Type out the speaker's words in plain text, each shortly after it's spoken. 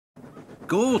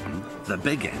Gordon, the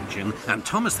big engine, and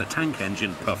Thomas the tank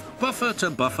engine puffed buffer to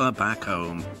buffer back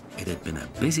home. It had been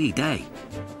a busy day.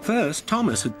 First,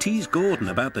 Thomas had teased Gordon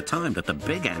about the time that the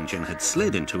big engine had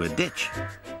slid into a ditch.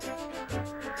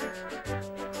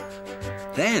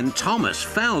 Then Thomas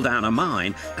fell down a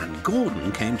mine and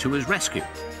Gordon came to his rescue.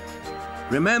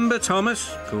 "Remember,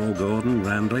 Thomas," called Gordon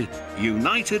grandly,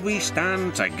 "united we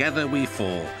stand, together we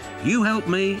fall. You help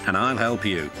me and I'll help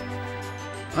you."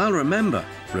 "I'll remember,"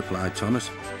 replied Thomas,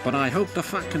 "but I hope the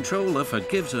Fat Controller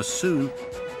forgives us soon."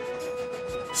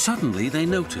 Suddenly they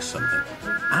noticed something.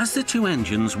 As the two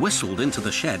engines whistled into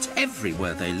the sheds,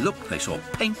 everywhere they looked they saw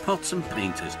paint pots and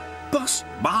painters. "Bust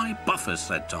my buffers,"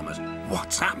 said Thomas.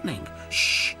 "What's happening?"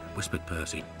 "Shh," whispered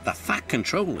Percy. "The Fat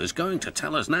Controller is going to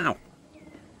tell us now."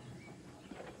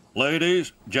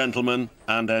 "Ladies, gentlemen,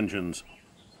 and engines,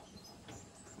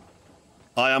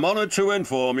 I am honoured to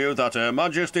inform you that Her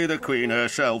Majesty the Queen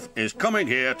herself is coming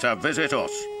here to visit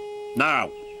us.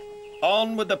 Now,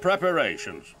 on with the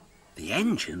preparations." The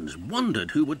engines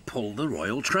wondered who would pull the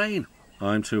royal train.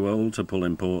 "I'm too old to pull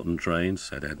important trains,"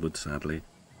 said Edward sadly.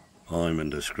 "I'm in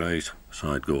disgrace,"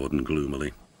 sighed Gordon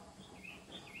gloomily.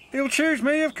 "He'll choose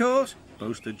me, of course,"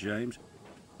 boasted James.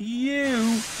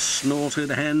 "You," snorted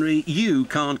Henry, "you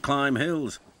can't climb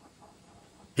hills.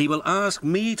 He will ask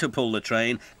me to pull the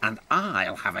train, and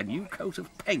I'll have a new coat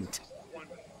of paint."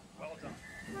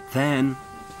 Then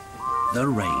the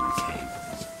rain came.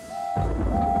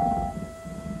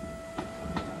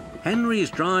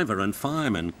 Henry's driver and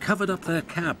fireman covered up their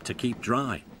cab to keep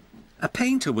dry. A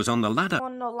painter was on the ladder.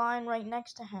 On the line right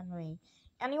next to Henry,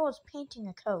 and he was painting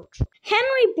a coach.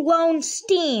 Henry blown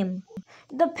steam.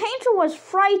 The painter was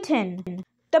frightened.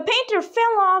 The painter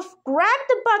fell off, grabbed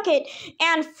the bucket,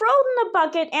 and froze in the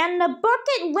bucket, and the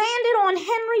bucket landed on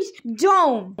Henry's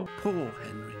dome. Poor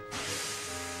Henry.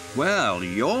 "Well,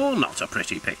 you're not a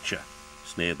pretty picture,"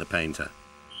 sneered the painter.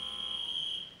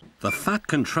 The Fat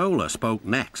Controller spoke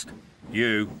next.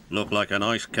 "You look like an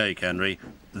iced cake, Henry.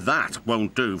 That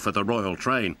won't do for the royal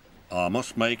train. I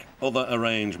must make other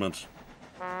arrangements."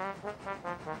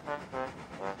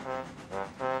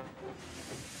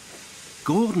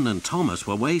 Gordon and Thomas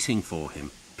were waiting for him.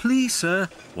 "Please, sir."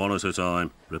 "One at a time,"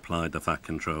 replied the Fat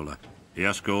Controller.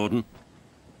 "Yes, Gordon?"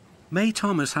 "May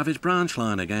Thomas have his branch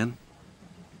line again?"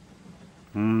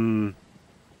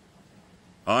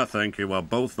 I think you are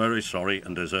both very sorry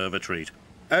and deserve a treat.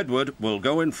 Edward will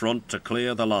go in front to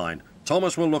clear the line.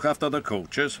 Thomas will look after the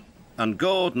coaches, and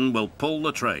Gordon will pull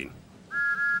the train."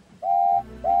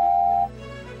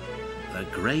 The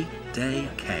great day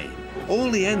came. All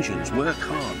the engines worked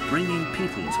hard, bringing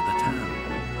people to the town.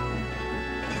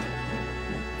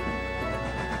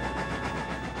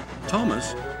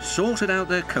 Thomas sorted out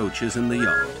their coaches in the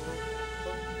yard.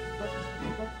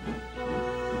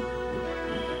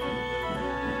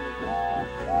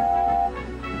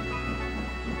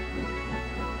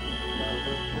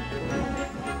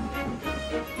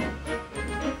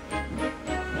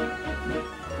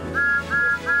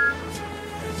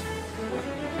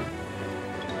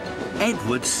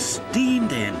 Edward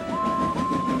steamed in.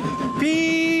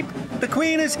 "Beep! The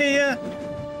Queen is here!"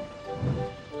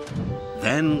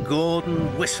 Then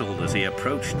Gordon whistled as he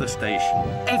approached the station.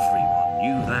 Everyone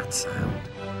knew that sound.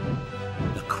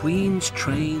 The Queen's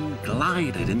train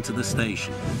glided into the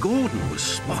station. Gordon was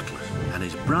spotless, and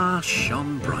his brass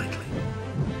shone brightly.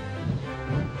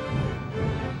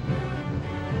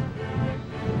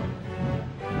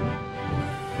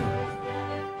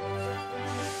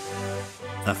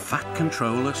 The Fat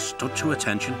Controller stood to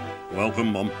attention.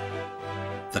 "Welcome, Mum."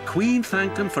 The Queen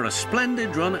thanked him for a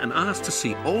splendid run and asked to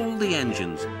see all the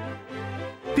engines.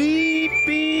 "Beep,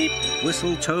 beep,"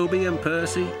 whistled Toby and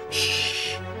Percy.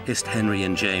 "Shh," hissed Henry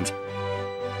and James.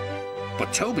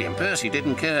 But Toby and Percy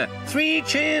didn't care. "3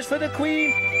 cheers for the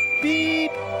Queen!"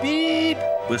 "Beep, beep,"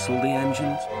 whistled the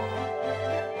engines.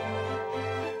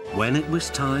 When it was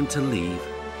time to leave,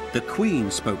 the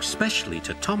Queen spoke specially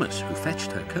to Thomas, who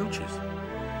fetched her coaches.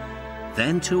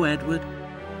 Then to Edward,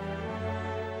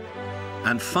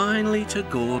 and finally to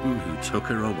Gordon, who took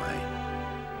her away.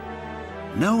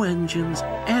 No engines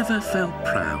ever felt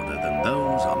prouder than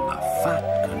those on the Fat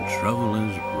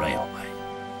Controller's railway.